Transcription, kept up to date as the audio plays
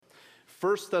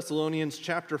1 Thessalonians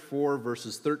chapter 4,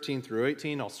 verses 13 through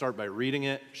 18. I'll start by reading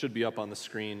it. It should be up on the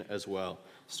screen as well.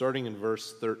 Starting in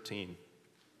verse 13.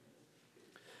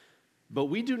 But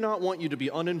we do not want you to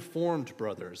be uninformed,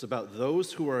 brothers, about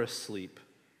those who are asleep,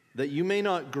 that you may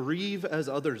not grieve as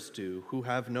others do, who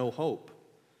have no hope.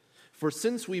 For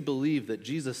since we believe that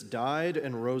Jesus died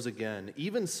and rose again,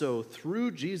 even so,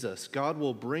 through Jesus, God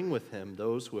will bring with him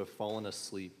those who have fallen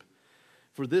asleep.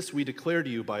 For this we declare to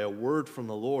you by a word from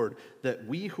the Lord, that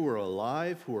we who are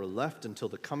alive, who are left until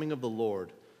the coming of the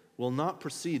Lord, will not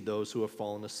precede those who have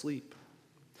fallen asleep.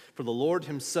 For the Lord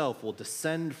himself will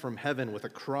descend from heaven with a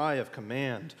cry of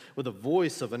command, with the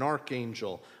voice of an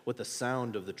archangel, with the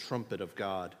sound of the trumpet of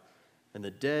God. And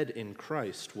the dead in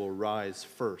Christ will rise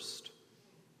first.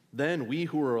 Then we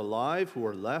who are alive, who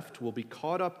are left, will be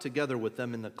caught up together with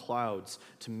them in the clouds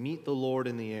to meet the Lord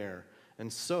in the air,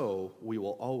 and so we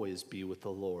will always be with the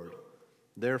Lord.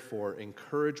 Therefore,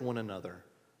 encourage one another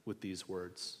with these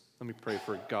words. Let me pray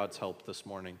for God's help this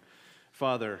morning.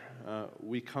 Father,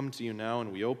 we come to you now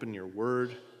and we open your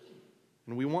word,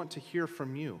 and we want to hear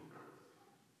from you.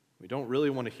 We don't really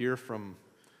want to hear from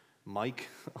Mike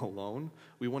alone.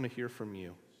 We want to hear from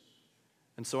you.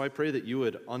 And so I pray that you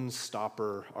would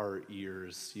unstopper our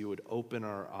ears, you would open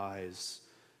our eyes,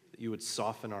 that you would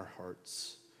soften our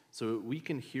hearts, so that we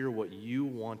can hear what you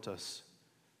want us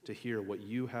to hear, what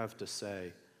you have to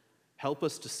say. Help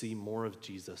us to see more of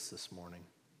Jesus this morning.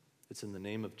 It's in the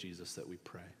name of Jesus that we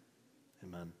pray.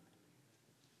 Amen.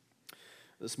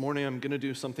 This morning I'm going to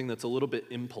do something that's a little bit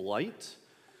impolite.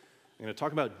 I'm going to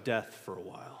talk about death for a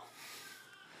while.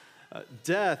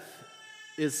 Death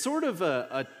is sort of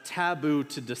a taboo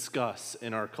to discuss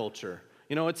in our culture.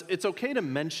 You know, it's okay to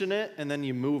mention it and then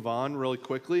you move on really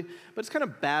quickly, but it's kind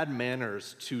of bad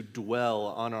manners to dwell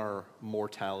on our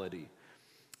mortality.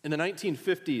 In the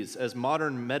 1950s, as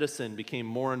modern medicine became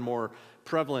more and more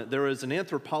prevalent, there was an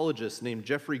anthropologist named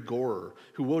Jeffrey Gorer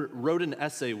who wrote an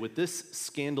essay with this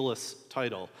scandalous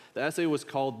title. The essay was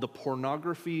called "The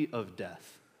Pornography of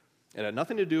Death." It had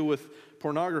nothing to do with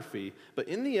pornography, but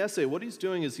in the essay, what he's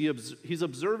doing is he's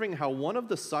observing how one of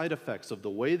the side effects of the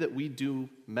way that we do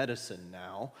medicine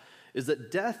now is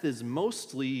that death is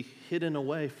mostly hidden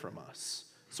away from us,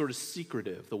 sort of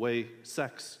secretive, the way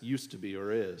sex used to be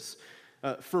or is.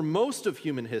 For most of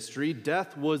human history,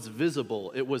 death was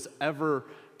visible. It was ever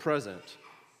present.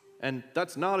 And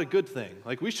that's not a good thing.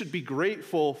 Like, we should be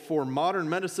grateful for modern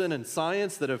medicine and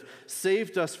science that have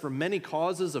saved us from many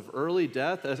causes of early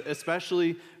death,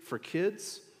 especially for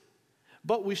kids.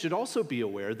 But we should also be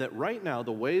aware that right now,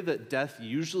 the way that death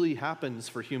usually happens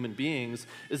for human beings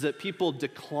is that people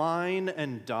decline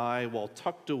and die while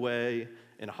tucked away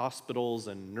in hospitals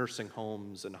and nursing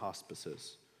homes and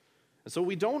hospices. And so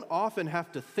we don't often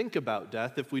have to think about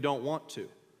death if we don't want to.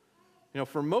 You know,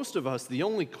 for most of us, the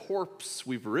only corpse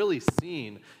we've really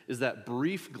seen is that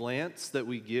brief glance that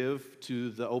we give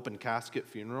to the open casket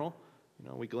funeral. You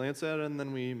know, we glance at it and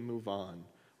then we move on.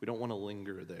 We don't want to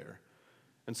linger there.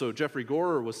 And so Jeffrey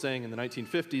Gorer was saying in the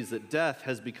 1950s that death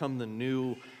has become the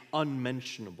new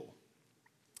unmentionable.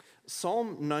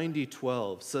 Psalm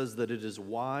 90:12 says that it is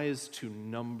wise to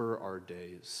number our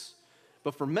days.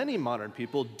 But for many modern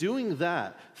people, doing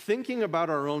that, thinking about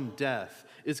our own death,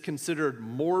 is considered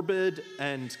morbid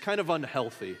and kind of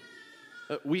unhealthy.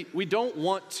 We don't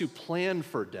want to plan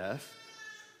for death,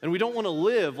 and we don't want to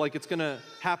live like it's going to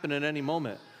happen at any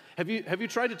moment. Have you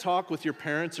tried to talk with your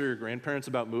parents or your grandparents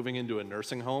about moving into a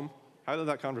nursing home? How did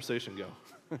that conversation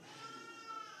go?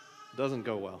 Doesn't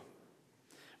go well.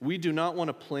 We do not want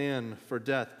to plan for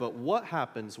death, but what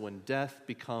happens when death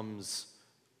becomes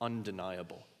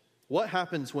undeniable? What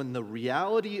happens when the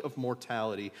reality of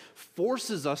mortality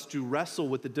forces us to wrestle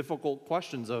with the difficult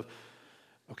questions of,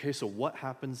 okay, so what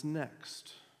happens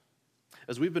next?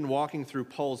 As we've been walking through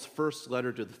Paul's first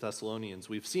letter to the Thessalonians,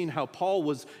 we've seen how Paul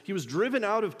was driven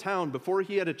out of town before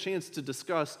he had a chance to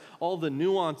discuss all the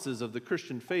nuances of the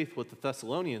Christian faith with the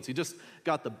Thessalonians. He just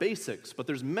got the basics, but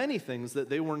there's many things that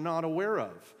they were not aware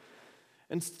of.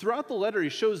 And throughout the letter, he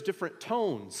shows different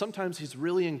tones. Sometimes he's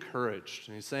really encouraged,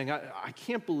 and he's saying, I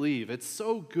can't believe, it's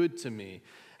so good to me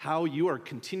how you are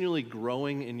continually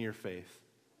growing in your faith.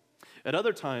 At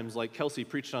other times, like Kelsey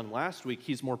preached on last week,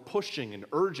 he's more pushing and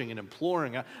urging and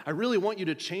imploring. I really want you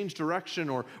to change direction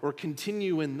or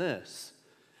continue in this.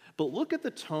 But look at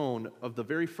the tone of the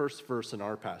very first verse in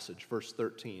our passage, verse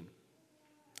 13.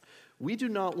 We do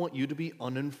not want you to be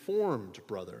uninformed,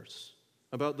 brothers,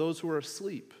 about those who are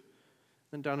asleep.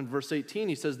 Then down in verse 18,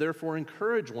 he says, therefore,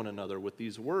 encourage one another with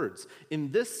these words.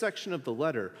 In this section of the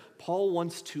letter, Paul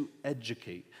wants to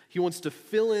educate. He wants to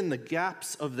fill in the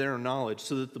gaps of their knowledge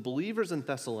so that the believers in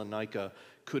Thessalonica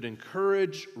could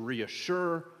encourage,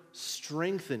 reassure,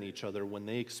 strengthen each other when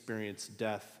they experienced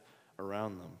death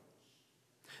around them.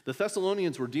 The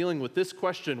Thessalonians were dealing with this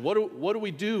question, what do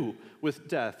we do with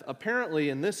death? Apparently,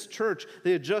 in this church,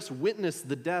 they had just witnessed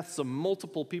the deaths of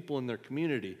multiple people in their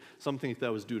community. Some think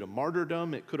that was due to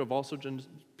martyrdom. It could have also been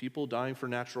people dying for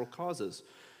natural causes.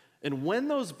 And when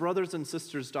those brothers and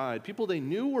sisters died, people they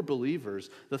knew were believers,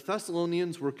 the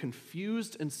Thessalonians were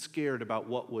confused and scared about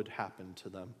what would happen to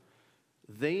them.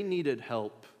 They needed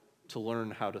help to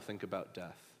learn how to think about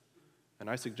death. And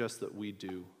I suggest that we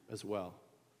do as well.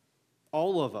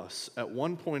 All of us, at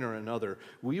one point or another,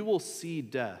 we will see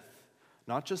death,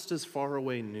 not just as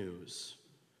faraway news,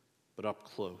 but up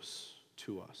close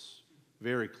to us,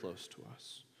 very close to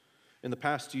us. In the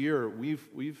past year,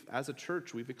 we've as a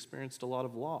church, we've experienced a lot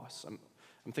of loss.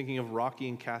 I'm thinking of Rocky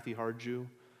and Kathy Hardju,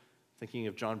 thinking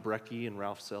of John Brecky and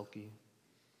Ralph Selke.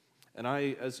 And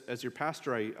I, as your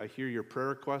pastor, I hear your prayer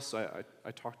requests. I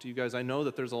talk to you guys. I know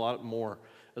that there's a lot more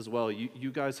as well.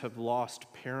 You guys have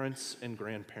lost parents and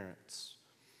grandparents,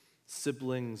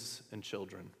 siblings and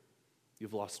children.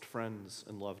 You've lost friends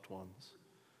and loved ones.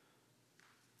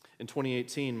 In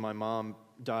 2018, my mom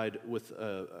died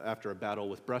after a battle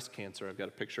with breast cancer. I've got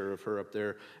a picture of her up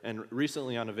there. And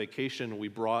recently on a vacation, we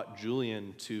brought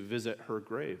Julian to visit her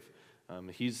grave.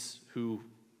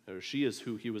 She is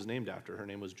who he was named after. Her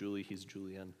name was Julie, he's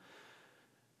Julian.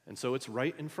 And so it's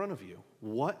right in front of you.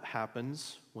 What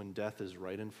happens when death is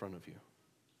right in front of you?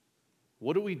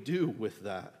 What do we do with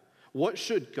that? What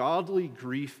should godly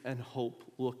grief and hope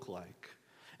look like?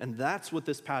 And that's what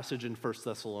this passage in 1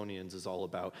 Thessalonians is all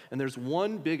about. And there's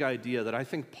one big idea that I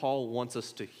think Paul wants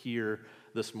us to hear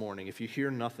this morning. If you hear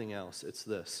nothing else, it's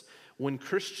this. When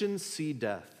Christians see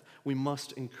death, we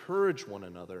must encourage one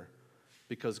another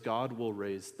because God will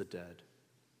raise the dead.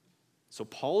 So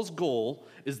Paul's goal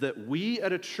is that we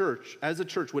as a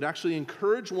church, would actually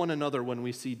encourage one another when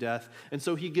we see death. And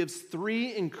so he gives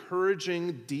 3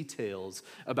 encouraging details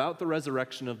about the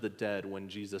resurrection of the dead when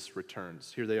Jesus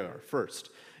returns. Here they are. First,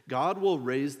 God will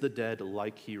raise the dead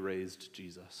like he raised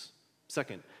Jesus.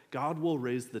 Second, God will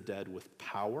raise the dead with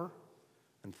power.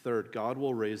 And third, God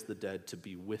will raise the dead to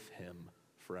be with him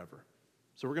forever.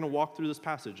 So we're going to walk through this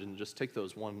passage and just take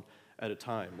those one at a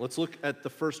time. Let's look at the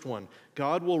first one.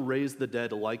 God will raise the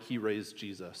dead like he raised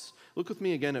Jesus. Look with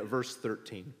me again at verse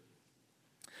 13.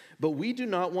 But we do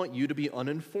not want you to be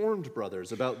uninformed,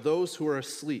 brothers, about those who are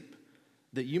asleep,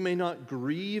 that you may not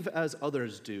grieve as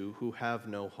others do who have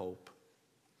no hope.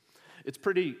 It's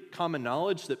pretty common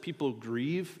knowledge that people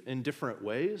grieve in different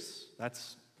ways.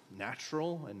 That's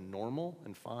natural and normal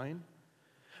and fine.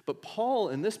 But Paul,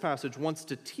 in this passage, wants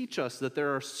to teach us that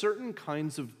there are certain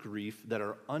kinds of grief that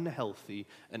are unhealthy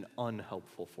and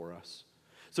unhelpful for us.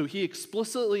 So he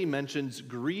explicitly mentions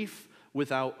grief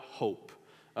without hope.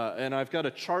 And I've got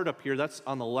a chart up here, that's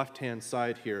on the left-hand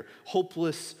side here.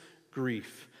 Hopeless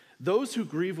grief. Those who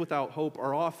grieve without hope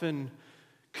are often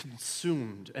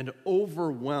consumed and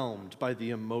overwhelmed by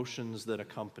the emotions that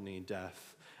accompany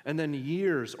death. And then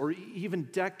years or even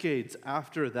decades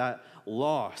after that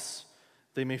loss,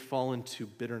 they may fall into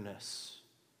bitterness,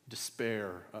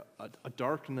 despair, a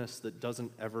darkness that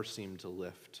doesn't ever seem to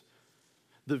lift.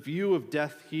 The view of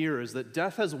death here is that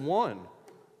death has won.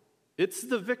 It's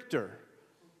the victor,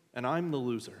 and I'm the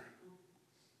loser.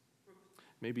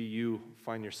 Maybe you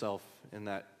find yourself in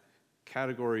that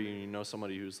category and you know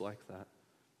somebody who's like that.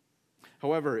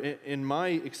 However, in my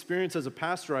experience as a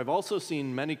pastor, I've also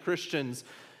seen many Christians,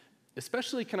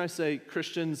 especially, can I say,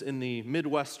 Christians in the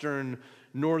Midwestern,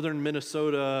 northern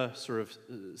Minnesota, sort of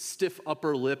stiff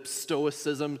upper lip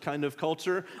stoicism kind of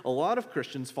culture. A lot of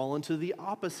Christians fall into the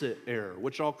opposite error,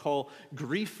 which I'll call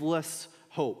griefless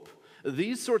hope.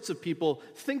 These sorts of people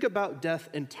think about death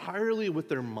entirely with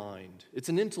their mind. It's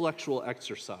an intellectual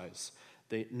exercise.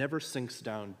 It never sinks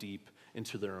down deep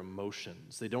into their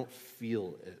emotions. They don't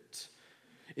feel it.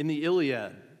 In the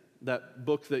Iliad, that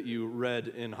book that you read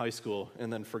in high school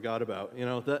and then forgot about,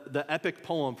 the epic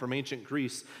poem from ancient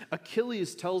Greece,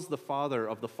 Achilles tells the father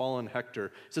of the fallen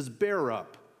Hector, says, "Bear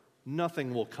up,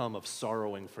 nothing will come of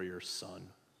sorrowing for your son."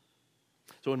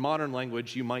 So in modern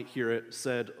language, you might hear it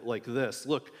said like this: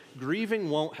 look, grieving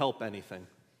won't help anything.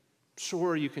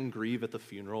 Sure, you can grieve at the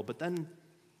funeral, but then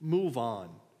move on.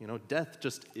 Death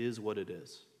just is what it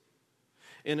is.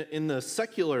 In the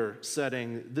secular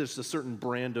setting, there's a certain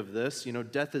brand of this.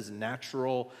 Death is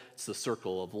natural. It's the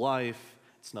circle of life.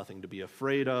 It's nothing to be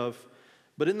afraid of.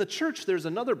 But in the church, there's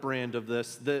another brand of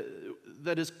this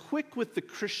that is quick with the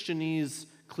Christianese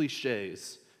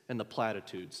cliches and the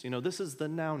platitudes. This is the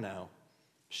now.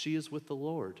 She is with the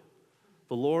Lord.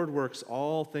 The Lord works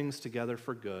all things together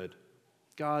for good.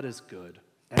 God is good.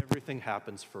 Everything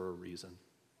happens for a reason.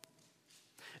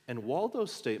 And while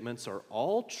those statements are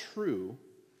all true,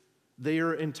 they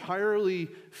are entirely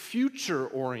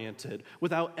future-oriented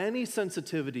without any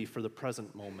sensitivity for the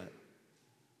present moment.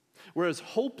 Whereas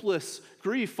hopeless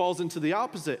grief falls into the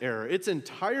opposite error. It's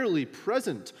entirely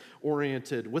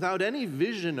present-oriented without any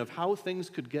vision of how things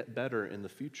could get better in the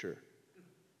future.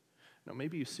 Now,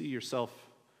 maybe you see yourself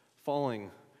falling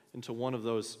into one of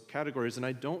those categories, and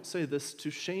I don't say this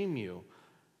to shame you.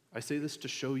 I say this to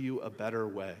show you a better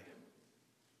way.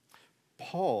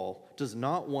 Paul does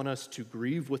not want us to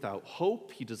grieve without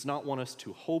hope. He does not want us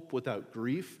to hope without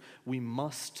grief. We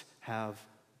must have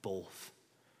both.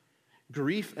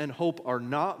 Grief and hope are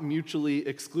not mutually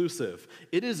exclusive.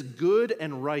 It is good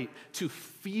and right to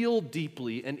feel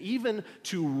deeply and even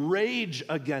to rage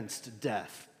against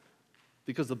death,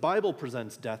 because the Bible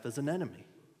presents death as an enemy.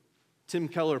 Tim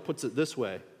Keller puts it this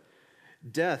way: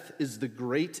 death is the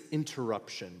great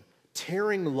interruption,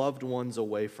 tearing loved ones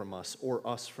away from us or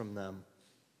us from them.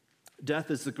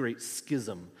 Death is the great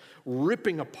schism,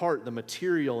 ripping apart the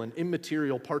material and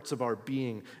immaterial parts of our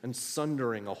being and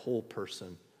sundering a whole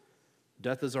person.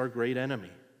 Death is our great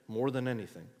enemy, more than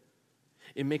anything.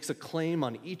 It makes a claim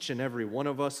on each and every one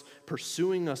of us,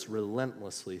 pursuing us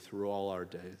relentlessly through all our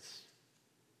days.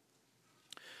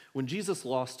 When Jesus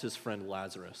lost his friend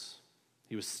Lazarus,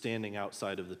 he was standing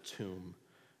outside of the tomb.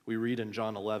 We read in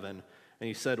John 11, and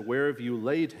he said, "Where have you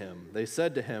laid him?" They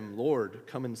said to him, "Lord,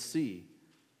 come and see."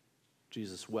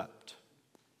 Jesus wept.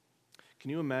 Can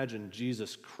you imagine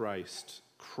Jesus Christ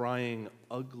crying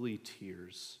ugly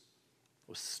tears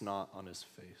with snot on his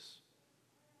face,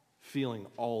 feeling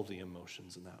all the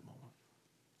emotions in that moment?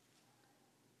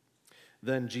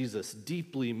 Then Jesus,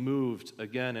 deeply moved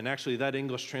again, and actually that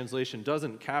English translation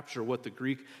doesn't capture what the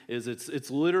Greek is. It's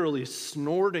literally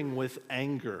snorting with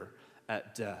anger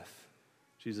at death.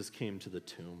 Jesus came to the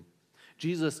tomb.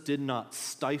 Jesus did not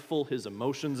stifle his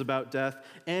emotions about death,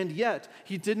 and yet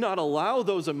he did not allow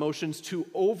those emotions to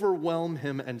overwhelm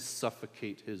him and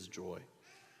suffocate his joy.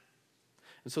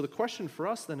 And so the question for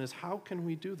us then is, how can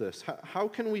we do this? How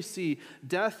can we see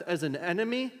death as an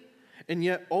enemy and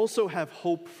yet also have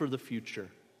hope for the future?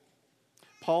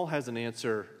 Paul has an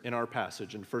answer in our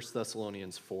passage in 1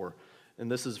 Thessalonians 4,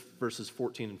 and this is verses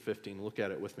 14 and 15. Look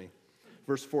at it with me.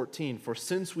 Verse 14, "For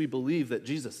since we believe that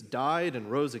Jesus died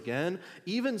and rose again,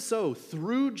 even so,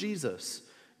 through Jesus,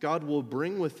 God will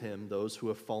bring with him those who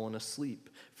have fallen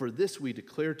asleep. For this we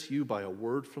declare to you by a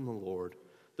word from the Lord,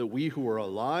 that we who are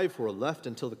alive, who are left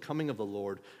until the coming of the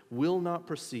Lord, will not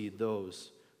precede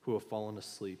those who have fallen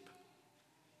asleep."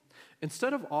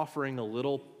 Instead of offering a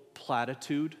little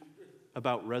platitude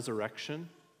about resurrection,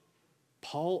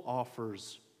 Paul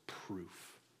offers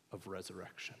proof of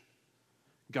resurrection.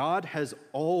 God has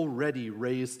already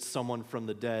raised someone from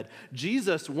the dead.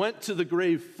 Jesus went to the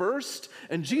grave first,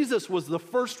 and Jesus was the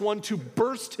first one to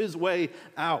burst his way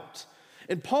out.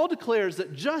 And Paul declares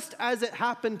that just as it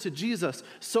happened to Jesus,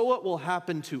 so it will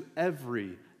happen to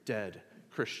every dead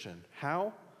Christian.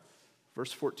 How?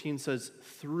 Verse 14 says,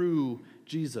 through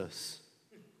Jesus.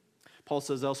 Paul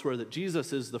says elsewhere that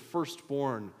Jesus is the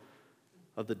firstborn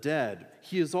of the dead.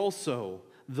 He is also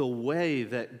the way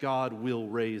that God will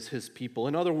raise his people.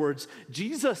 In other words,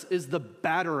 Jesus is the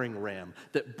battering ram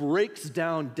that breaks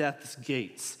down death's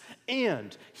gates,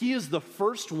 and he is the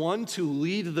first one to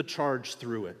lead the charge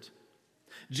through it.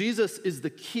 Jesus is the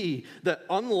key that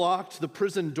unlocked the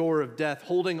prison door of death,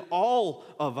 holding all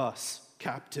of us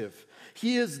captive.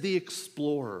 He is the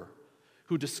explorer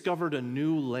who discovered a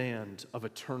new land of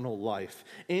eternal life,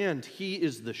 and he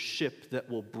is the ship that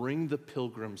will bring the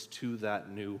pilgrims to that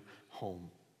new home.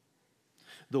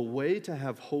 The way to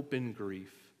have hope in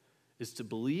grief is to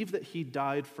believe that he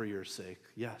died for your sake,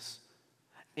 yes,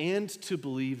 and to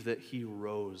believe that he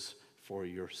rose for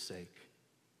your sake.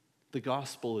 The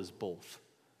gospel is both.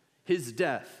 His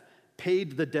death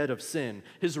paid the debt of sin.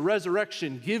 His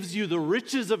resurrection gives you the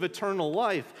riches of eternal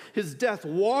life. His death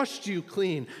washed you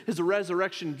clean. His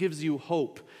resurrection gives you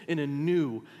hope in a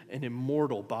new and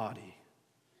immortal body.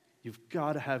 You've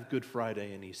got to have Good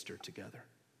Friday and Easter together.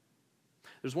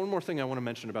 There's one more thing I want to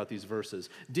mention about these verses.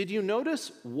 Did you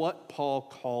notice what Paul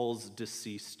calls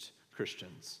deceased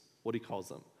Christians? What he calls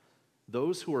them?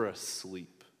 Those who are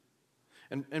asleep.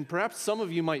 And perhaps some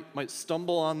of you might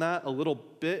stumble on that a little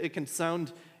bit. It can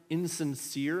sound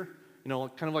insincere,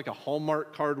 kind of like a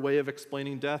Hallmark card way of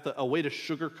explaining death, a way to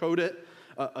sugarcoat it,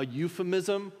 a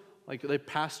euphemism, like they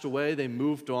passed away, they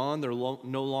moved on, they're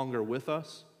no longer with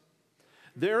us.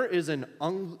 There is an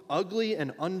ugly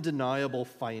and undeniable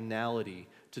finality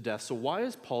to death. So why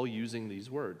is Paul using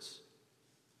these words?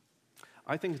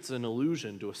 I think it's an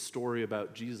allusion to a story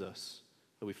about Jesus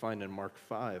that we find in Mark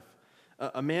 5.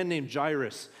 A man named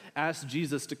Jairus asked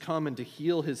Jesus to come and to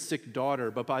heal his sick daughter,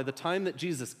 but by the time that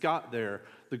Jesus got there,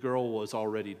 the girl was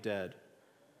already dead.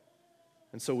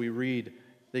 And so we read,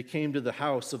 they came to the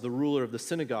house of the ruler of the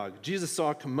synagogue. Jesus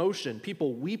saw a commotion,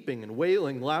 people weeping and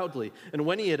wailing loudly. And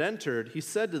when he had entered, he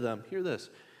said to them, hear this,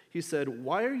 he said,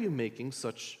 why are you making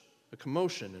such a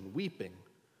commotion and weeping?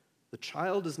 The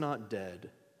child is not dead,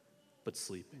 but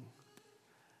sleeping.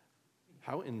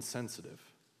 How insensitive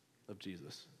of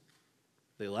Jesus.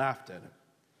 They laughed at him.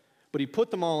 But he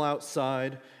put them all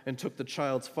outside and took the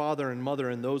child's father and mother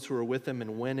and those who were with him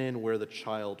and went in where the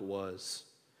child was.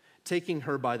 Taking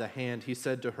her by the hand, he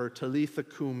said to her, Talitha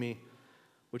kumi,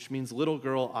 which means, little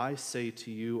girl, I say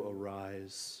to you,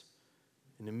 arise.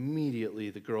 And immediately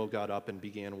the girl got up and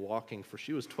began walking, for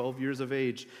she was 12 years of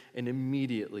age, and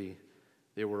immediately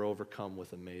they were overcome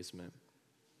with amazement.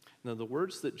 Now, the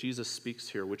words that Jesus speaks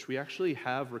here, which we actually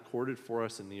have recorded for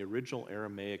us in the original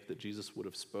Aramaic that Jesus would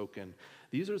have spoken,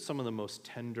 these are some of the most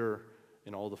tender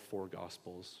in all the four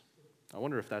Gospels. I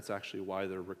wonder if that's actually why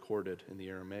they're recorded in the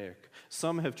Aramaic.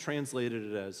 Some have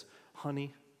translated it as,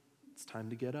 honey, it's time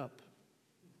to get up.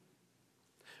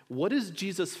 What is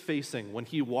Jesus facing when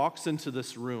he walks into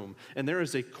this room and there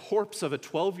is a corpse of a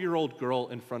 12-year-old girl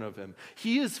in front of him?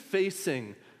 He is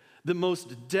facing the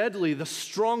most deadly, the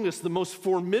strongest, the most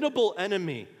formidable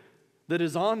enemy that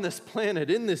is on this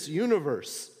planet, in this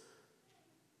universe.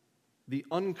 The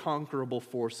unconquerable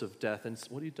force of death. And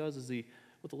what he does is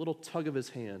with a little tug of his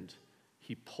hand,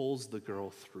 he pulls the girl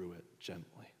through it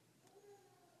gently.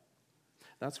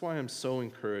 That's why I'm so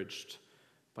encouraged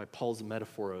by Paul's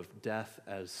metaphor of death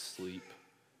as sleep.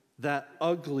 That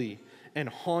ugly and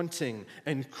haunting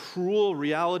and cruel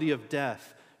reality of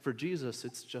death. For Jesus,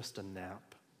 it's just a nap.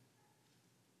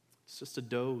 It's just a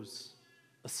doze,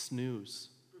 a snooze.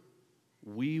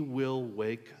 We will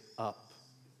wake up.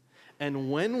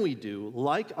 And when we do,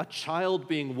 like a child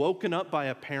being woken up by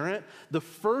a parent, the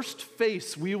first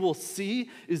face we will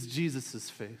see is Jesus'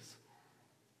 face.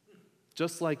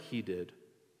 Just like he did,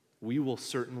 we will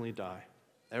certainly die,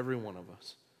 every one of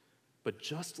us. But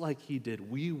just like he did,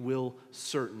 we will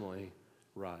certainly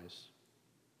rise.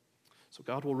 So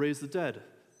God will raise the dead,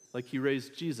 like he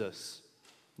raised Jesus.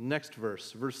 Next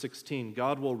verse, verse 16,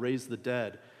 God will raise the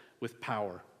dead with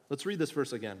power. Let's read this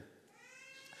verse again.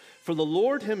 For the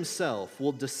Lord himself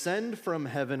will descend from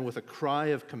heaven with a cry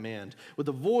of command, with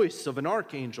the voice of an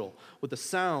archangel, with the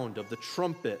sound of the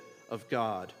trumpet of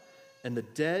God, and the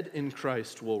dead in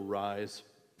Christ will rise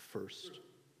first.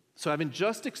 So having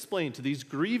just explained to these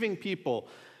grieving people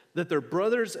that their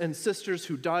brothers and sisters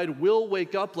who died will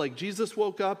wake up like Jesus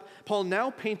woke up, Paul now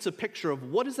paints a picture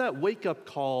of what is that wake-up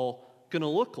call going to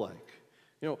look like.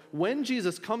 When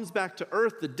Jesus comes back to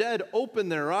earth, the dead open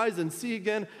their eyes and see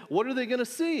again. What are they going to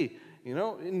see?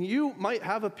 And you might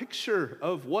have a picture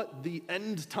of what the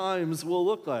end times will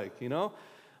look like.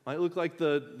 Might look like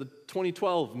the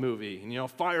 2012 movie,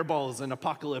 fireballs and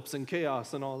apocalypse and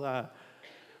chaos and all that.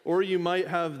 Or you might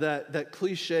have that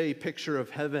cliche picture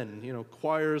of heaven,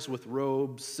 choirs with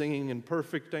robes singing in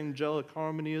perfect angelic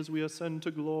harmony as we ascend to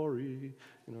glory,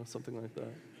 something like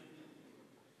that.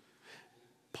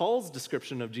 Paul's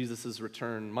description of Jesus'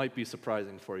 return might be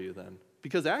surprising for you then,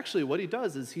 because actually what he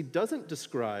does is he doesn't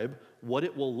describe what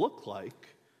it will look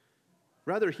like.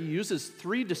 Rather, he uses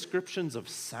three descriptions of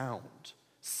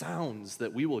sounds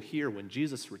that we will hear when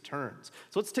Jesus returns.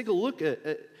 So let's take a look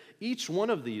at each one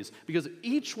of these, because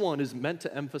each one is meant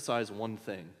to emphasize one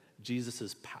thing: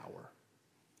 Jesus' power.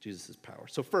 Jesus' power.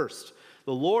 So first,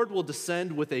 the Lord will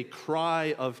descend with a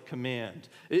cry of command.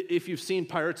 If you've seen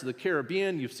Pirates of the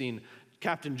Caribbean, you've seen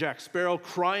Captain Jack Sparrow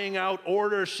crying out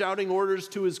orders, shouting orders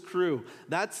to his crew.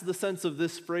 That's the sense of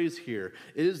this phrase here.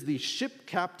 It is the ship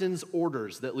captain's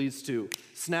orders that leads to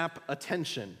snap,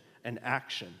 attention, and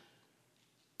action.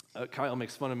 Kyle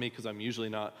makes fun of me because I'm usually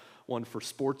not one for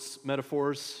sports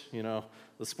metaphors. The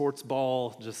sports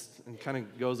ball just kind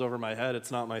of goes over my head. It's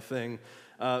not my thing.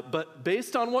 But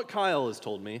based on what Kyle has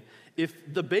told me,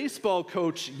 if the baseball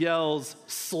coach yells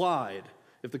slide,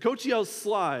 if the coach yells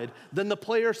slide, then the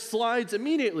player slides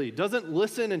immediately, doesn't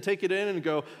listen and take it in and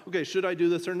go, okay, should I do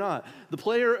this or not? The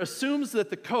player assumes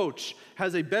that the coach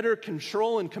has a better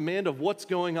control and command of what's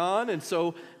going on, and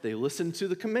so they listen to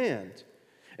the command.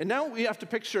 And now we have to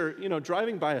picture,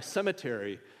 driving by a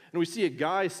cemetery, and we see a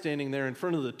guy standing there in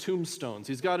front of the tombstones.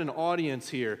 He's got an audience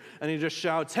here, and he just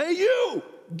shouts, "Hey, you,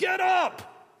 get up!"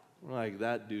 We're like,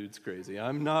 that dude's crazy.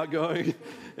 I'm not going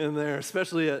in there,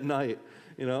 especially at night.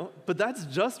 But that's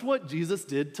just what Jesus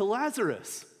did to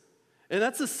Lazarus. And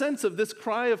that's the sense of this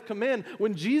cry of command.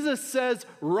 When Jesus says,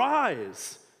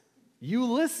 rise, you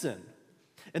listen.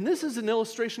 And this is an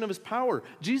illustration of his power.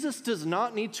 Jesus does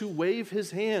not need to wave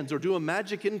his hands or do a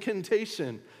magic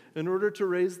incantation in order to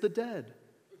raise the dead.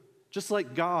 Just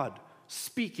like God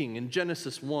speaking in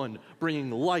Genesis 1,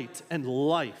 bringing light and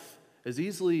life as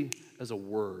easily as a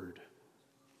word.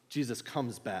 Jesus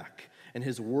comes back, and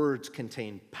his words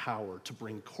contain power to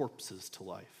bring corpses to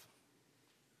life.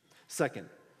 Second,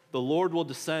 the Lord will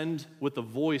descend with the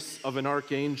voice of an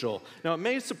archangel. Now, it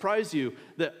may surprise you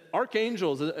that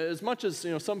archangels, as much as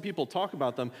some people talk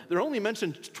about them, they're only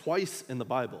mentioned twice in the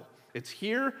Bible. It's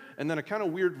here, and then a kind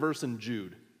of weird verse in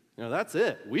Jude. That's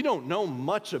it. We don't know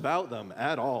much about them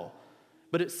at all.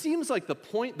 But it seems like the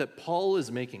point that Paul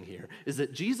is making here is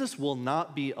that Jesus will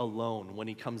not be alone when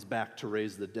he comes back to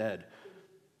raise the dead.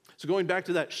 So going back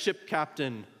to that ship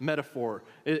captain metaphor,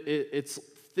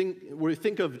 we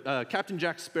think of Captain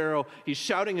Jack Sparrow. He's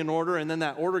shouting an order, and then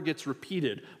that order gets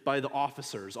repeated by the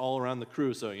officers all around the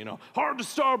crew. So, hard to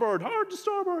starboard,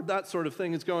 that sort of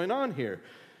thing is going on here.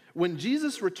 When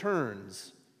Jesus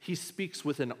returns, he speaks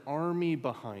with an army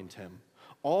behind him,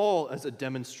 all as a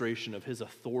demonstration of his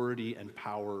authority and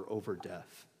power over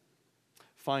death.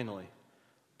 Finally,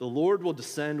 the Lord will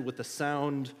descend with the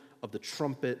sound of the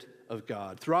trumpet of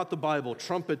God. Throughout the Bible,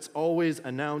 trumpets always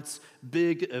announce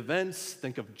big events.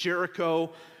 Think of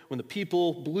Jericho, when the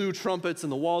people blew trumpets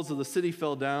and the walls of the city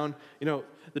fell down.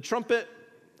 The trumpet,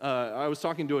 I was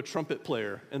talking to a trumpet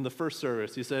player in the first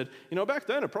service. He said, back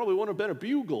then it probably wouldn't have been a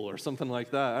bugle or something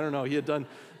like that. I don't know. He had done,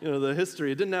 the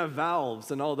history. It didn't have valves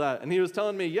and all that. And he was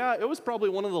telling me, it was probably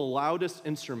one of the loudest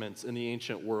instruments in the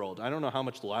ancient world. I don't know how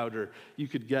much louder you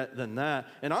could get than that.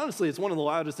 And honestly, it's one of the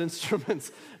loudest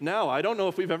instruments now. I don't know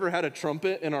if we've ever had a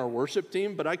trumpet in our worship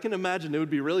team, but I can imagine it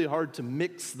would be really hard to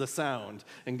mix the sound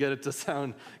and get it to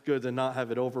sound good and not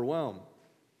have it overwhelm.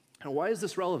 And why is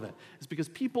this relevant? It's because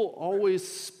people always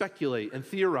speculate and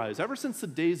theorize, ever since the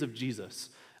days of Jesus,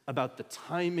 about the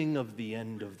timing of the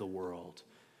end of the world.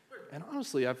 And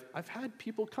honestly, I've had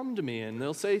people come to me and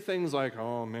they'll say things like,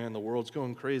 oh man, the world's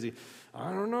going crazy.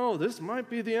 I don't know, this might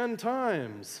be the end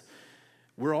times.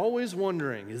 We're always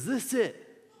wondering, is this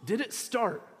it? Did it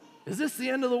start? Is this the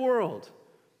end of the world?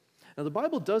 Now, the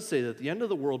Bible does say that the end of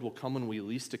the world will come when we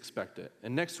least expect it.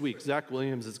 And next week, Zach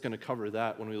Williams is going to cover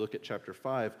that when we look at chapter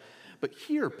 5. But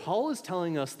here, Paul is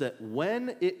telling us that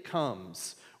when it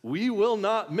comes, we will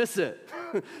not miss it.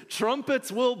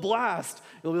 Trumpets will blast.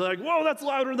 You'll be like, whoa, that's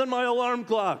louder than my alarm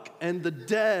clock. And the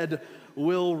dead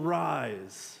will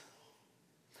rise.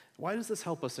 Why does this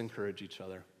help us encourage each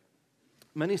other?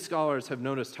 Many scholars have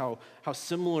noticed how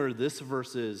similar this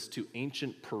verse is to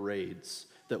ancient parades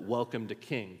that welcomed a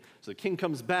king. So the king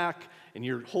comes back, and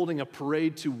you're holding a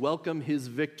parade to welcome his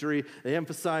victory. They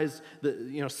emphasize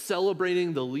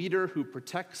celebrating the leader who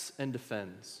protects and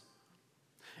defends.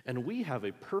 And we have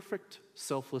a perfect,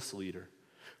 selfless leader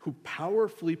who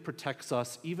powerfully protects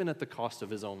us even at the cost of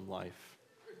his own life.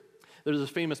 There's a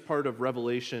famous part of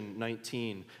Revelation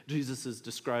 19. Jesus is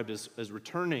described as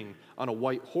returning on a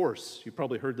white horse. You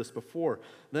probably heard this before.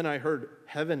 Then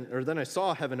I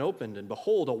saw heaven opened, and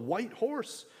behold, a white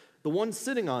horse. The one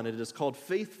sitting on it is called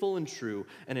Faithful and True,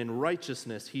 and in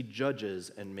righteousness he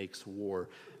judges and makes war.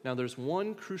 Now there's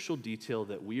one crucial detail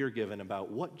that we are given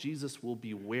about what Jesus will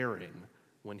be wearing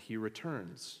when he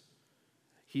returns.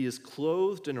 He is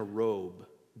clothed in a robe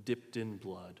dipped in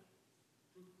blood.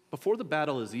 Before the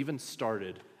battle is even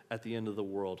started at the end of the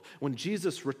world, when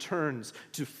Jesus returns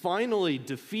to finally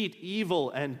defeat evil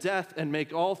and death and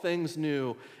make all things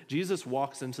new, Jesus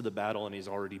walks into the battle and he's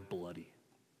already bloody.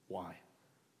 Why?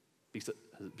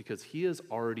 Because he has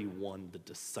already won the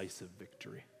decisive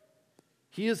victory.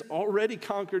 He has already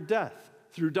conquered death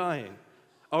through dying.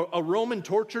 A Roman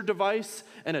torture device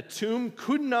and a tomb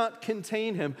could not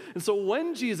contain him. And so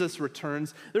when Jesus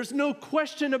returns, there's no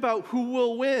question about who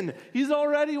will win. He's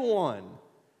already won.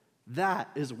 That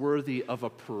is worthy of a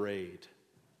parade.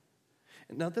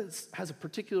 And now this has a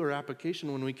particular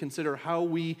application when we consider how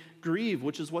we grieve,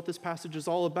 which is what this passage is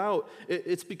all about.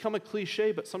 It's become a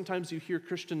cliche, but sometimes you hear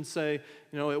Christians say,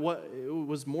 it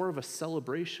was more of a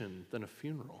celebration than a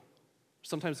funeral.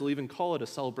 Sometimes they'll even call it a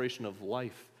celebration of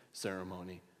life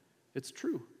ceremony. It's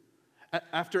true.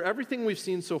 After everything we've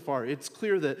seen so far, it's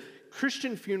clear that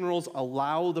Christian funerals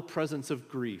allow the presence of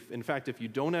grief. In fact, if you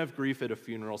don't have grief at a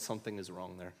funeral, something is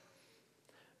wrong there.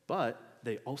 But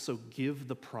they also give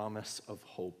the promise of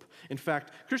hope. In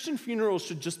fact, Christian funerals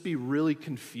should just be really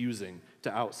confusing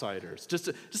to outsiders. Just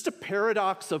a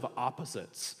paradox of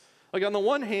opposites. Like on the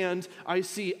one hand, I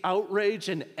see outrage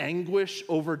and anguish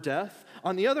over death.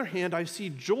 On the other hand, I see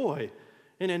joy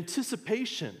in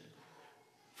anticipation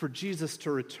for Jesus to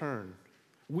return.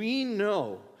 We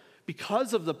know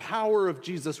Because of the power of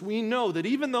Jesus, we know that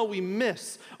even though we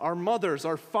miss our mothers,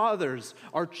 our fathers,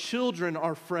 our children,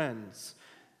 our friends,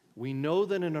 we know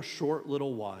that in a short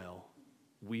little while,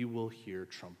 we will hear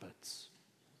trumpets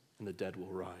and the dead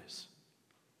will rise.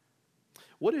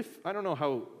 What if, I don't know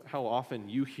how often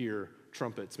you hear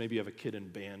trumpets. Maybe you have a kid in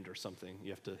band or something.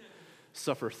 You have to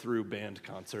suffer through band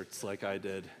concerts like I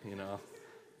did, you know.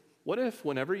 What if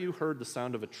whenever you heard the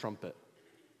sound of a trumpet,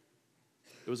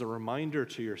 it was a reminder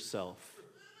to yourself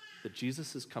that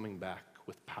Jesus is coming back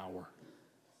with power?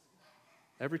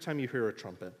 Every time you hear a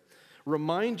trumpet,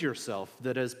 remind yourself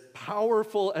that as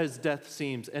powerful as death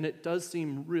seems, and it does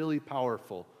seem really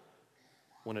powerful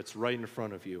when it's right in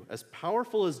front of you, as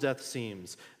powerful as death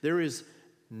seems, there is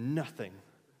nothing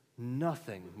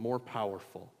more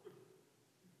powerful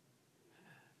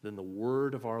than the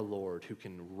word of our Lord, who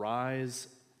can rise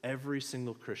every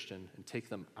single Christian and take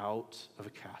them out of a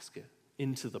casket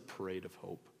into the parade of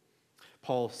hope.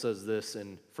 Paul says this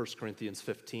in 1 Corinthians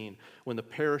 15, when the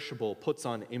perishable puts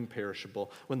on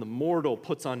imperishable, when the mortal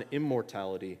puts on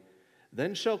immortality,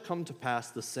 then shall come to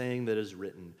pass the saying that is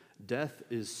written, death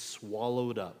is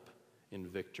swallowed up in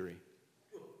victory.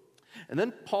 And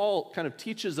then Paul kind of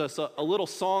teaches us a little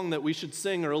song that we should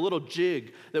sing, or a little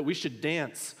jig that we should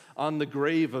dance on the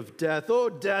grave of death. Oh,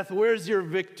 death, where's your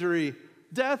victory?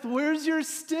 Death, where's your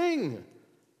sting?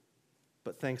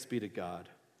 But thanks be to God,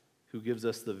 who gives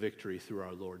us the victory through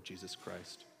our Lord Jesus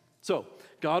Christ. So,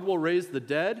 God will raise the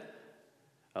dead.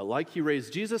 Like he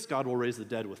raised Jesus, God will raise the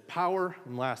dead with power.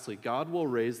 And lastly, God will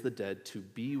raise the dead to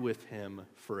be with him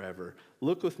forever.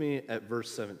 Look with me at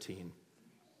verse 17.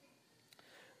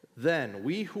 Then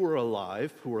we who are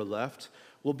alive, who are left,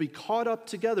 will be caught up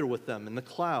together with them in the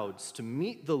clouds to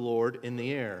meet the Lord in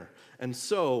the air. And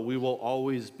so we will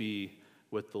always be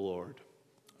with the Lord.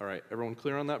 All right, everyone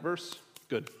clear on that verse?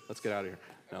 Good, let's get out of here.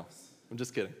 No, I'm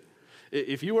just kidding.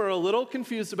 If you are a little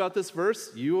confused about this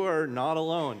verse, you are not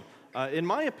alone. In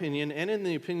my opinion, and in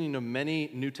the opinion of many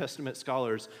New Testament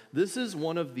scholars, this is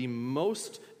one of the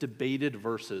most debated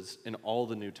verses in all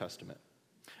the New Testament.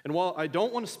 And while I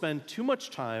don't want to spend too much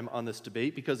time on this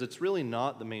debate, because it's really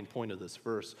not the main point of this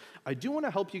verse, I do want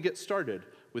to help you get started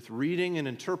with reading and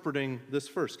interpreting this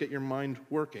verse, get your mind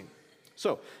working.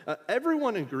 So,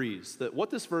 everyone agrees that what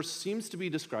this verse seems to be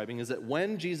describing is that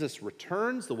when Jesus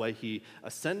returns, the way he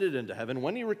ascended into heaven,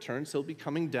 when he returns, he'll be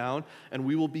coming down and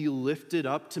we will be lifted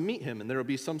up to meet him, and there will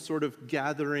be some sort of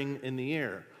gathering in the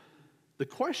air. The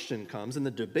question comes, and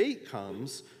the debate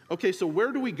comes, okay, so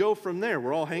where do we go from there?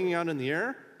 We're all hanging out in the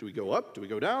air. Do we go up? Do we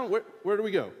go down? Where do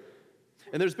we go?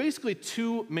 And there's basically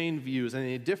two main views, and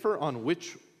they differ on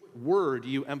which word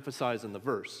you emphasize in the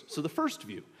verse. So the first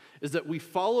view is that we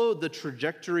follow the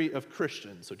trajectory of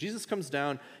Christians. So Jesus comes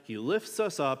down, he lifts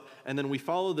us up, and then we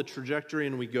follow the trajectory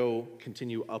and we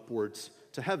continue upwards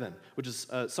to heaven, which is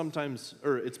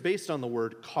it's based on the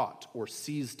word caught or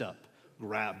seized up,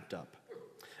 grabbed up.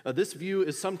 This view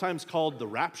is sometimes called the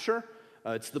rapture.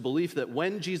 It's the belief that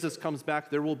when Jesus comes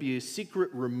back, there will be a secret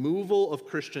removal of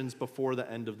Christians before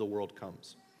the end of the world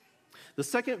comes. The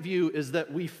second view is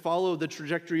that we follow the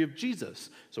trajectory of Jesus.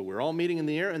 So we're all meeting in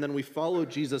the air, and then we follow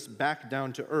Jesus back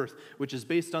down to earth, which is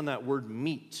based on that word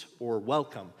meet or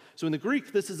welcome. So in the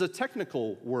Greek, this is a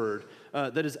technical word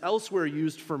that is elsewhere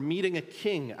used for meeting a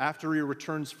king after he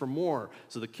returns from war.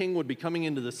 So the king would be coming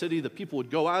into the city, the people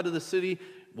would go out of the city,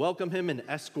 welcome him, and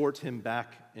escort him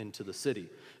back into the city.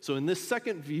 So in this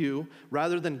second view,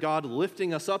 rather than God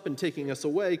lifting us up and taking us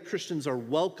away, Christians are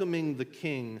welcoming the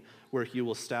king where he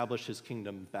will establish his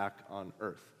kingdom back on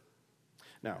earth.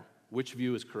 Now, which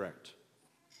view is correct?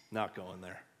 Not going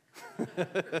there.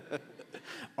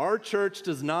 Our church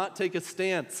does not take a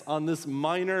stance on this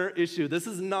minor issue. This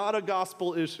is not a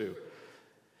gospel issue.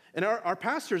 And our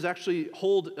pastors actually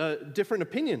hold different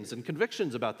opinions and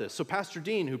convictions about this. So Pastor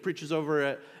Dean, who preaches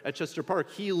over at Chester Park,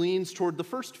 he leans toward the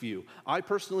first view. I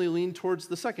personally lean towards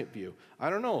the second view. I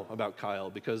don't know about Kyle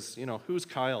because, who's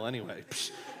Kyle anyway?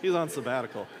 He's on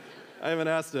sabbatical. I haven't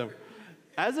asked him.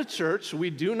 As a church,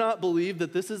 we do not believe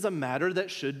that this is a matter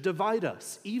that should divide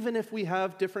us, even if we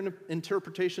have different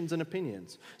interpretations and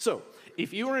opinions. So,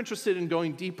 if you are interested in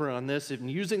going deeper on this and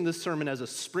using this sermon as a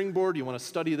springboard, you want to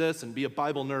study this and be a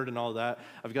Bible nerd and all that,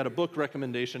 I've got a book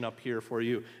recommendation up here for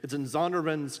you. It's in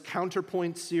Zondervan's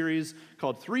Counterpoint series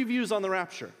called 3 Views on the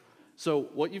Rapture. So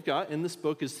what you've got in this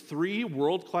book is 3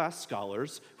 world-class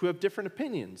scholars who have different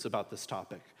opinions about this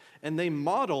topic. and they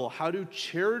model how to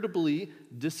charitably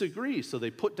disagree. So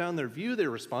they put down their view, they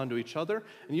respond to each other,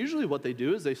 and usually what they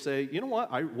do is they say, you know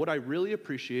what I really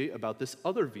appreciate about this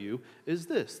other view is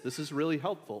this. This is really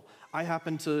helpful. I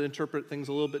happen to interpret things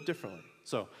a little bit differently.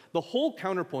 So the whole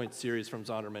Counterpoint series from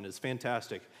Zondervan is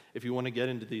fantastic if you want to get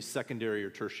into these secondary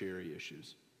or tertiary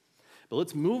issues. But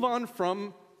let's move on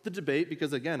from the debate,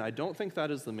 because again, I don't think that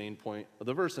is the main point of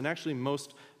the verse. And actually,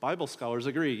 most Bible scholars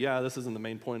agree, yeah, this isn't the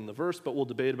main point in the verse, but we'll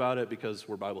debate about it because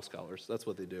we're Bible scholars. That's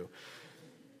what they do.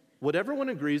 What everyone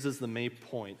agrees is the main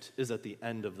point is at the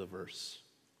end of the verse.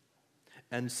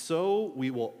 And so we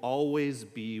will always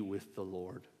be with the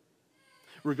Lord.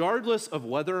 Regardless of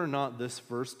whether or not this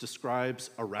verse describes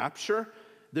a rapture,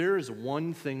 there is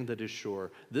one thing that is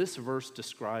sure. This verse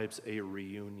describes a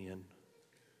reunion.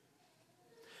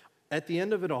 At the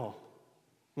end of it all,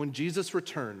 when Jesus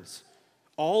returns,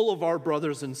 all of our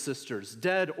brothers and sisters,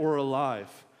 dead or alive,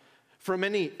 from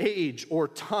any age or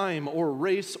time or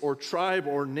race or tribe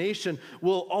or nation,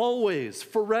 will always,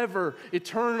 forever,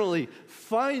 eternally,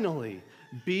 finally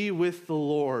be with the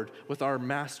Lord, with our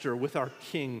Master, with our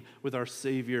King, with our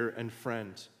Savior and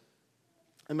friend.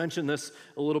 I mentioned this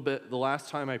a little bit the last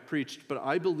time I preached, but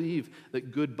I believe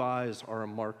that goodbyes are a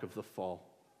mark of the fall.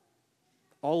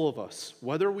 All of us,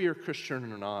 whether we are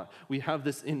Christian or not, we have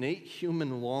this innate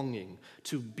human longing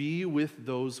to be with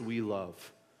those we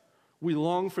love. We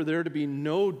long for there to be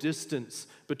no distance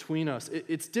between us.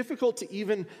 It's difficult to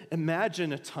even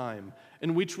imagine a time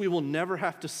in which we will never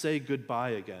have to say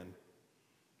goodbye again.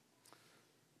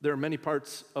 There are many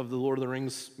parts of the Lord of the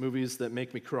Rings movies that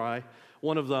make me cry.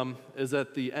 One of them is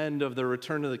at the end of the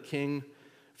Return of the King.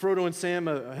 Frodo and Sam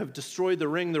have destroyed the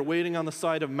ring. They're waiting on the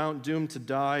side of Mount Doom to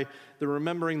die. They're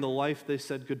remembering the life they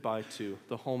said goodbye to,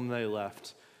 the home they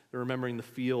left. They're remembering the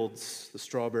fields, the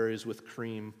strawberries with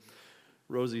cream.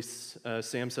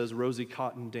 Sam says, "Rosie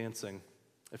Cotton dancing.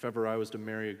 If ever I was to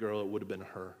marry a girl, it would have been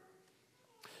her."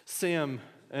 Sam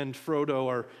and Frodo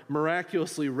are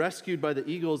miraculously rescued by the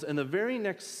eagles, and the very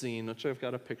next scene, which I've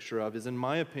got a picture of, is, in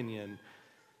my opinion,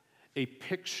 a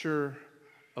picture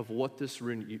of what this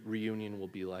reunion will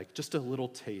be like. Just a little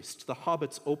taste. The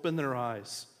hobbits open their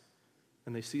eyes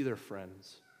and they see their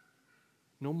friends.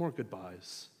 No more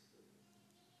goodbyes.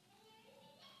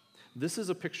 This is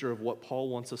a picture of what Paul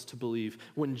wants us to believe.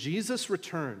 When Jesus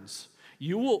returns,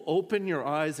 you will open your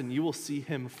eyes and you will see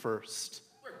him first.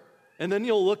 And then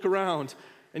you'll look around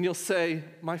and you'll say,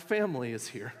 my family is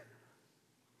here.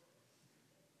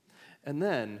 And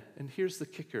then, and here's the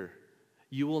kicker,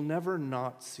 you will never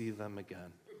not see them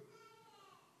again.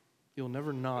 You'll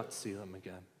never not see them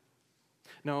again.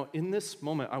 Now, in this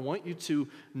moment, I want you to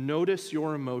notice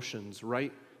your emotions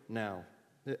right now.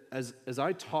 As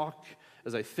I talk,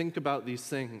 as I think about these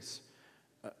things,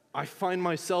 I find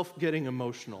myself getting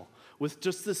emotional with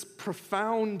just this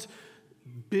profound,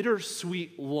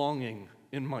 bittersweet longing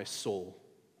in my soul.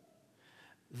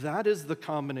 That is the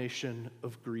combination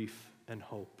of grief and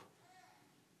hope.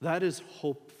 That is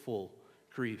hopeful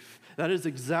grief. That is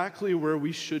exactly where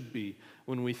we should be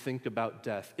when we think about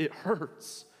death. It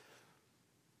hurts.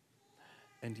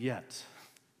 And yet,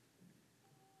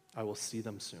 I will see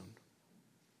them soon.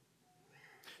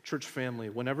 Church family,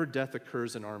 whenever death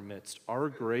occurs in our midst, our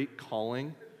great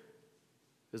calling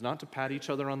is not to pat each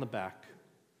other on the back.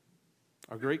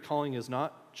 Our great calling is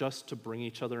not just to bring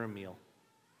each other a meal.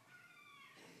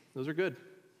 Those are good.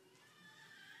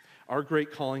 Our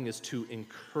great calling is to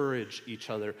encourage each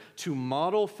other, to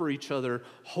model for each other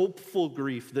hopeful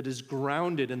grief that is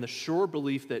grounded in the sure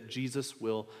belief that Jesus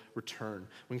will return.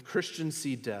 When Christians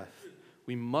see death,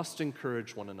 we must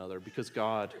encourage one another because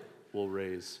God will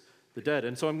raise the dead.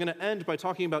 And so I'm going to end by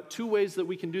talking about two ways that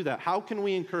we can do that. How can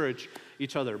we encourage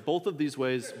each other? Both of these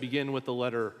ways begin with the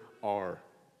letter R.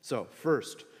 So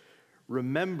first,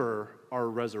 remember our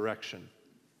resurrection.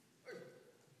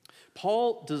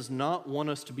 Paul does not want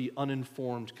us to be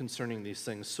uninformed concerning these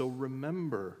things, so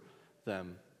remember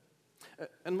them.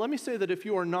 And let me say that if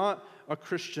you are not a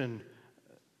Christian,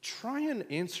 try and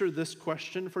answer this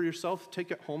question for yourself.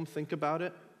 Take it home, think about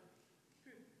it.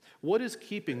 What is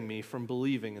keeping me from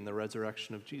believing in the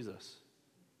resurrection of Jesus?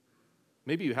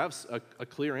 Maybe you have a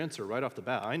clear answer right off the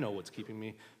bat. I know what's keeping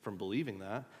me from believing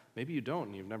that. Maybe you don't,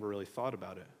 and you've never really thought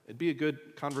about it. It'd be a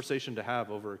good conversation to have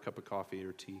over a cup of coffee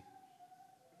or tea.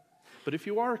 But if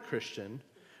you are a Christian,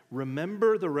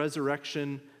 remember the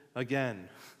resurrection again.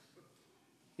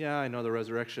 Yeah, I know the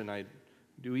resurrection. I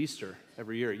do Easter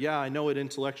every year. Yeah, I know it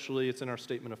intellectually. It's in our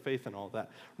statement of faith and all that.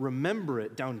 Remember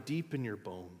it down deep in your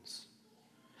bones.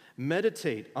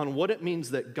 Meditate on what it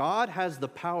means that God has the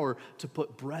power to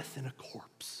put breath in a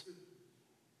corpse.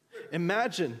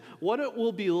 Imagine what it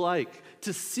will be like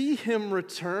to see him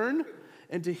return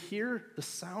and to hear the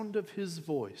sound of his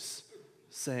voice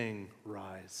saying,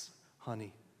 "Rise,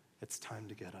 honey, it's time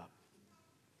to get up."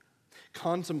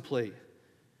 Contemplate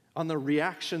on the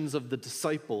reactions of the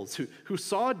disciples who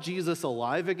saw Jesus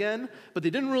alive again, but they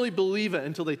didn't really believe it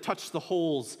until they touched the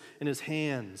holes in his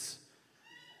hands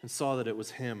and saw that it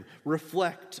was him.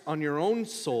 Reflect on your own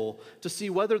soul to see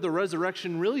whether the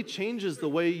resurrection really changes the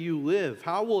way you live.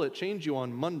 How will it change you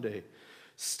on Monday?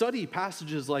 Study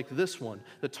passages like this one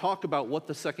that talk about what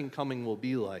the second coming will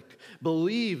be like.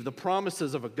 Believe the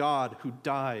promises of a God who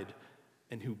died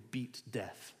and who beat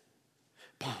death.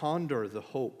 Ponder the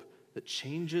hope that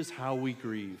changes how we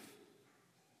grieve.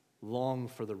 Long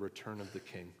for the return of the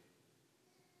King.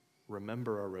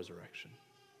 Remember our resurrection.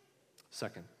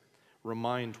 Second,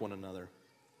 remind one another.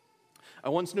 I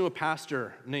once knew a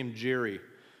pastor named Jerry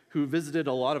who visited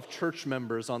a lot of church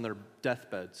members on their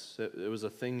deathbeds. It was a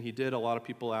thing he did. A lot of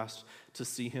people asked to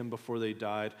see him before they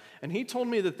died. And he told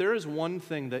me that there is one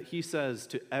thing that he says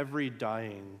to every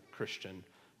dying Christian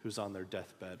who's on their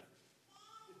deathbed.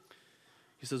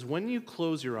 He says, when you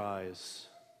close your eyes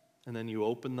and then you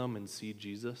open them and see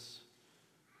Jesus,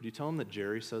 do you tell him that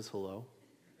Jerry says hello?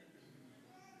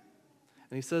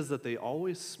 And he says that they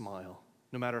always smile,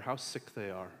 no matter how sick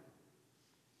they are.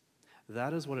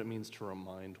 That is what it means to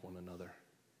remind one another.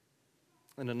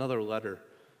 In another letter,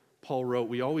 Paul wrote,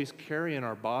 we always carry in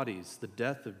our bodies the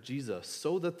death of Jesus,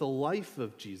 so that the life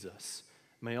of Jesus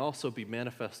may also be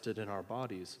manifested in our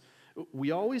bodies.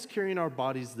 We always carry in our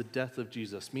bodies the death of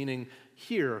Jesus, meaning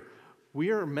here,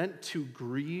 we are meant to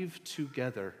grieve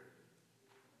together,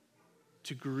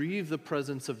 to grieve the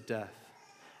presence of death,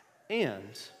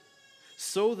 and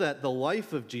so that the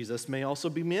life of Jesus may also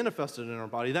be manifested in our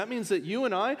body. That means that you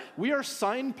and I, we are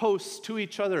signposts to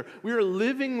each other. We are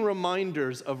living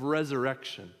reminders of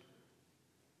resurrection.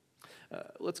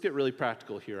 Let's get really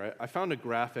practical here. I found a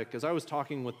graphic as I was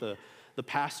talking with the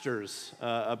pastors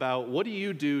about what do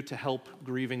you do to help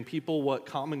grieving people? What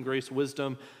common grace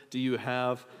wisdom do you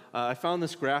have? I found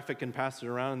this graphic and passed it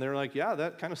around, and they're like, yeah,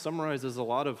 that kind of summarizes a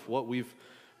lot of what we've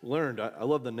learned. I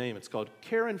love the name. It's called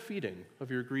Care and Feeding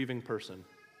of Your Grieving Person.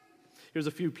 Here's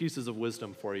a few pieces of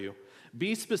wisdom for you.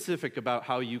 Be specific about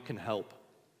how you can help.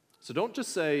 So don't just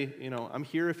say, I'm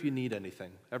here if you need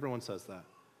anything. Everyone says that.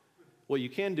 What you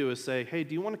can do is say, hey,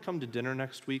 do you want to come to dinner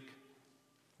next week?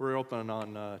 We're open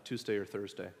on Tuesday or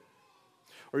Thursday.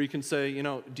 Or you can say,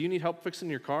 do you need help fixing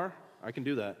your car? I can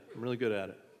do that. I'm really good at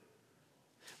it.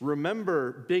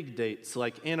 Remember big dates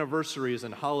like anniversaries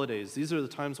and holidays. These are the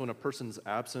times when a person's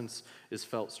absence is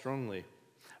felt strongly.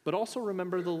 But also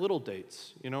remember the little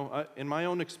dates. In my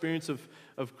own experience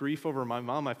of grief over my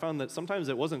mom, I found that sometimes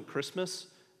it wasn't Christmas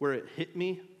where it hit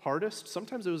me hardest.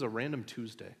 Sometimes it was a random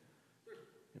Tuesday,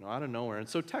 out of nowhere. And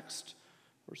so text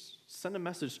or send a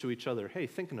message to each other. Hey,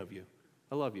 thinking of you.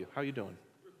 I love you. How you doing?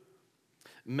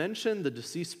 Mention the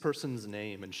deceased person's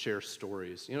name and share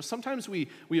stories. Sometimes we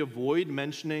avoid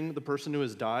mentioning the person who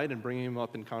has died and bringing him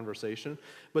up in conversation,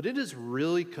 but it is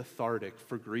really cathartic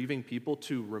for grieving people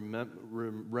to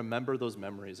remember those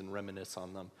memories and reminisce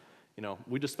on them.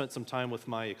 We just spent some time with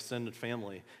my extended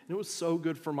family, and it was so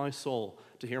good for my soul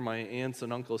to hear my aunts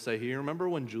and uncles say, hey, you remember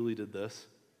when Julie did this?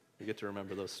 We get to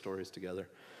remember those stories together.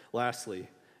 Lastly,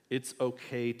 it's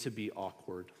okay to be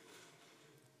awkward.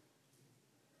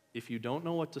 If you don't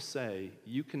know what to say,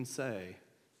 you can say,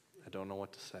 I don't know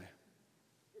what to say,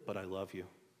 but I love you,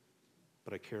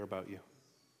 but I care about you.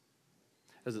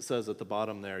 As it says at the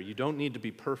bottom there, you don't need to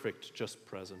be perfect, just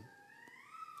present.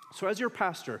 So as your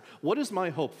pastor, what is my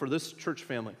hope for this church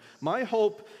family? My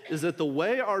hope is that the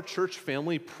way our church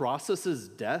family processes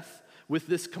death with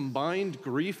this combined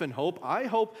grief and hope, I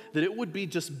hope that it would be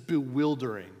just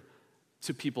bewildering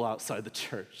to people outside the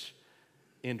church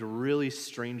and really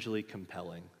strangely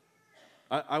compelling.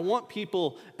 I want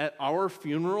people at our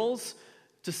funerals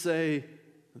to say,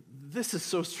 this is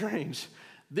so strange.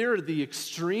 There are the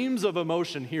extremes of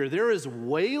emotion here. There is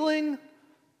wailing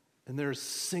and there is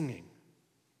singing.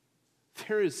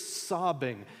 There is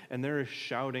sobbing and there is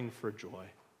shouting for joy.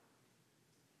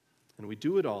 And we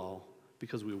do it all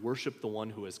because we worship the one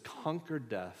who has conquered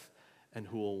death and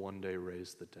who will one day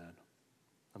raise the dead.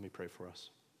 Let me pray for us.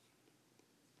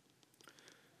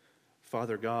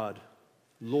 Father God,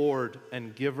 Lord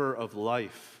and giver of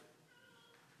life,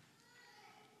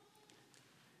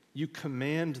 you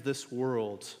command this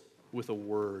world with a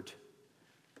word.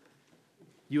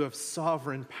 You have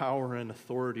sovereign power and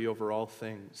authority over all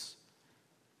things.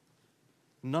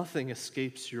 Nothing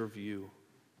escapes your view.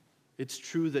 It's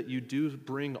true that you do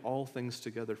bring all things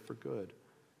together for good.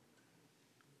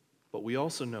 But we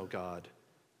also know, God,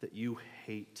 that you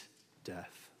hate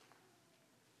death.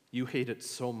 You hate it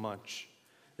so much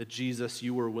that, Jesus,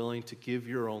 you were willing to give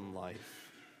your own life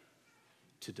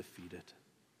to defeat it.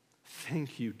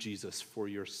 Thank you, Jesus, for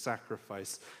your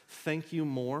sacrifice. Thank you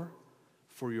more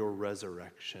for your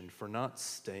resurrection, for not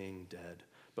staying dead,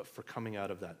 but for coming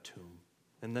out of that tomb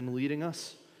and then leading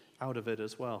us out of it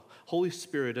as well. Holy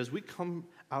Spirit, as we come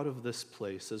out of this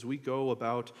place, as we go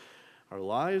about our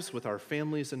lives with our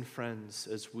families and friends,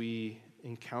 as we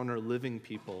encounter living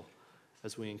people,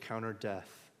 as we encounter death,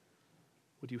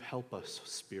 would you help us,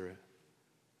 Spirit?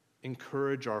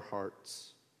 Encourage our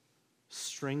hearts,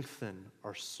 strengthen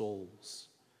our souls,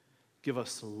 give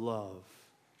us love,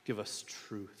 give us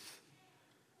truth.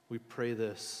 We pray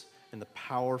this in the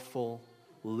powerful,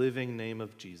 living name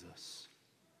of Jesus.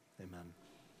 Amen.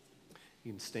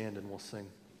 You can stand and we'll sing.